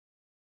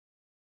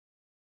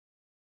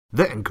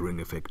The anchoring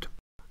effect.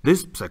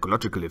 This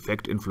psychological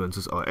effect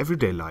influences our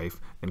everyday life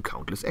and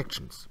countless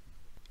actions.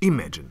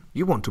 Imagine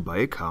you want to buy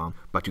a car,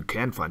 but you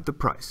can't find the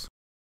price.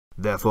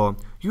 Therefore,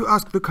 you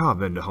ask the car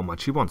vendor how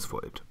much he wants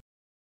for it.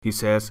 He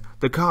says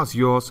the car is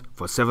yours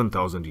for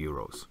 7,000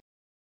 euros.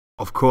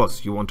 Of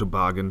course, you want to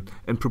bargain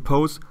and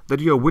propose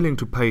that you are willing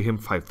to pay him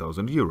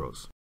 5,000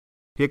 euros.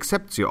 He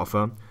accepts your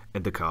offer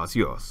and the car is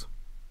yours.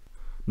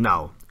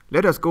 Now,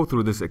 let us go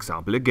through this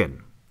example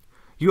again.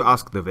 You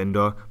ask the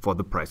vendor for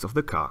the price of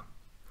the car.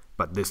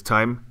 But this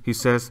time, he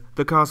says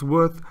the car is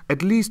worth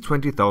at least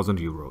 20,000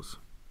 euros.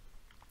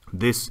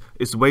 This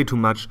is way too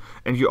much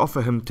and you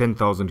offer him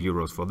 10,000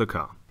 euros for the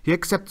car. He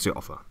accepts your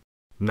offer.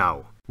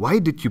 Now, why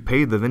did you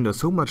pay the vendor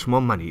so much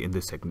more money in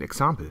the second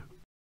example?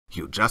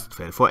 You just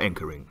fell for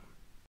anchoring.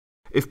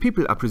 If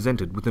people are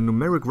presented with a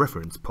numeric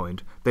reference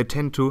point, they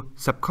tend to,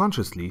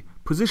 subconsciously,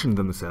 position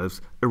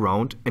themselves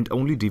around and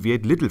only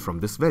deviate little from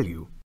this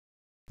value.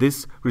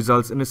 This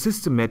results in a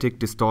systematic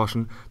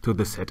distortion to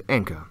the set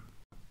anchor.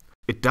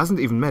 It doesn't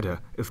even matter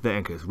if the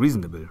anchor is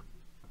reasonable.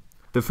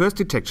 The first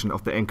detection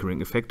of the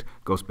anchoring effect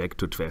goes back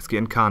to Tversky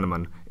and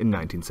Kahneman in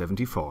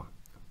 1974.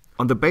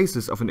 On the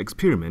basis of an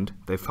experiment,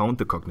 they found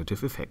the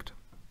cognitive effect.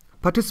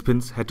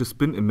 Participants had to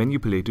spin a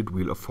manipulated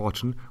wheel of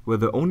fortune where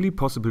the only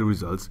possible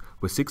results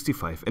were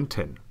 65 and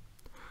 10.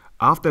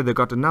 After they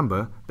got a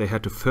number, they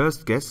had to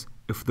first guess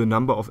if the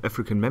number of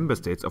African member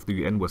states of the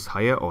UN was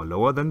higher or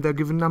lower than their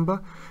given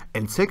number,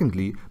 and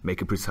secondly,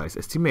 make a precise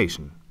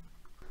estimation.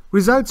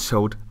 Results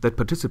showed that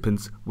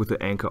participants with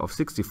an anchor of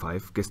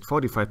 65 guessed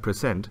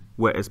 45%,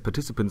 whereas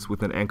participants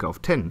with an anchor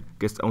of 10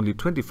 guessed only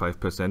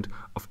 25%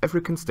 of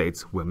African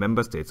states were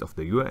member states of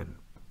the UN.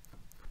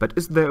 But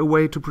is there a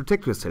way to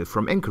protect yourself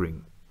from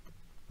anchoring?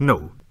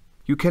 No.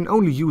 You can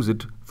only use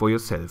it for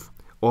yourself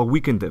or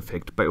weaken the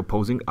effect by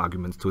opposing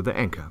arguments to the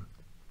anchor.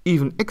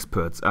 Even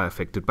experts are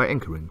affected by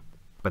anchoring,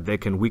 but they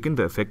can weaken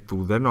the effect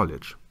through their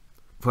knowledge.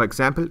 For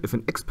example, if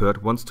an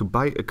expert wants to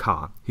buy a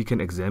car, he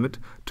can examine it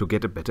to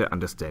get a better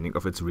understanding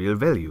of its real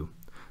value,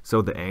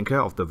 so the anchor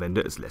of the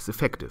vendor is less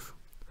effective.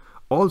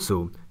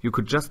 Also, you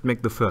could just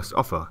make the first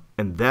offer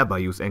and thereby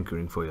use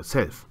anchoring for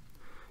yourself.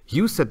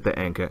 You set the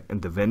anchor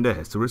and the vendor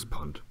has to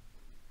respond.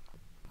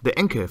 The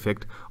anchor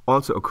effect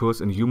also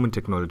occurs in human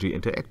technology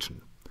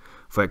interaction.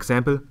 For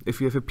example, if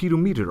you have a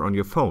pedometer on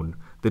your phone,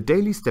 the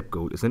daily step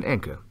goal is an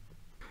anchor.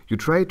 You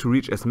try to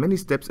reach as many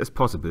steps as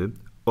possible,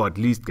 or at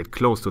least get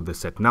close to the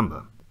set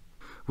number.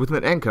 With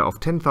an anchor of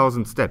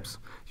 10,000 steps,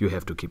 you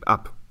have to keep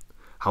up.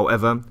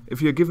 However,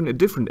 if you are given a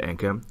different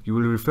anchor, you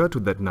will refer to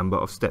that number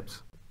of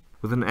steps.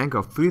 With an anchor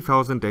of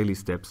 3,000 daily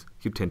steps,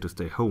 you tend to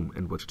stay home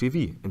and watch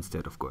TV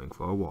instead of going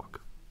for a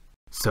walk.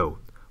 So,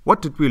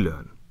 what did we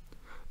learn?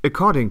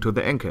 According to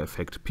the anchor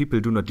effect, people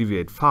do not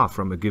deviate far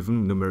from a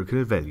given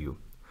numerical value.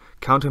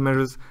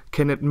 Countermeasures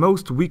can at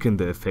most weaken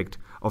the effect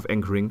of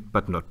anchoring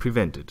but not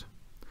prevent it.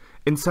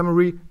 In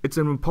summary, it's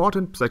an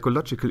important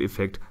psychological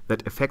effect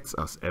that affects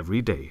us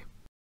every day.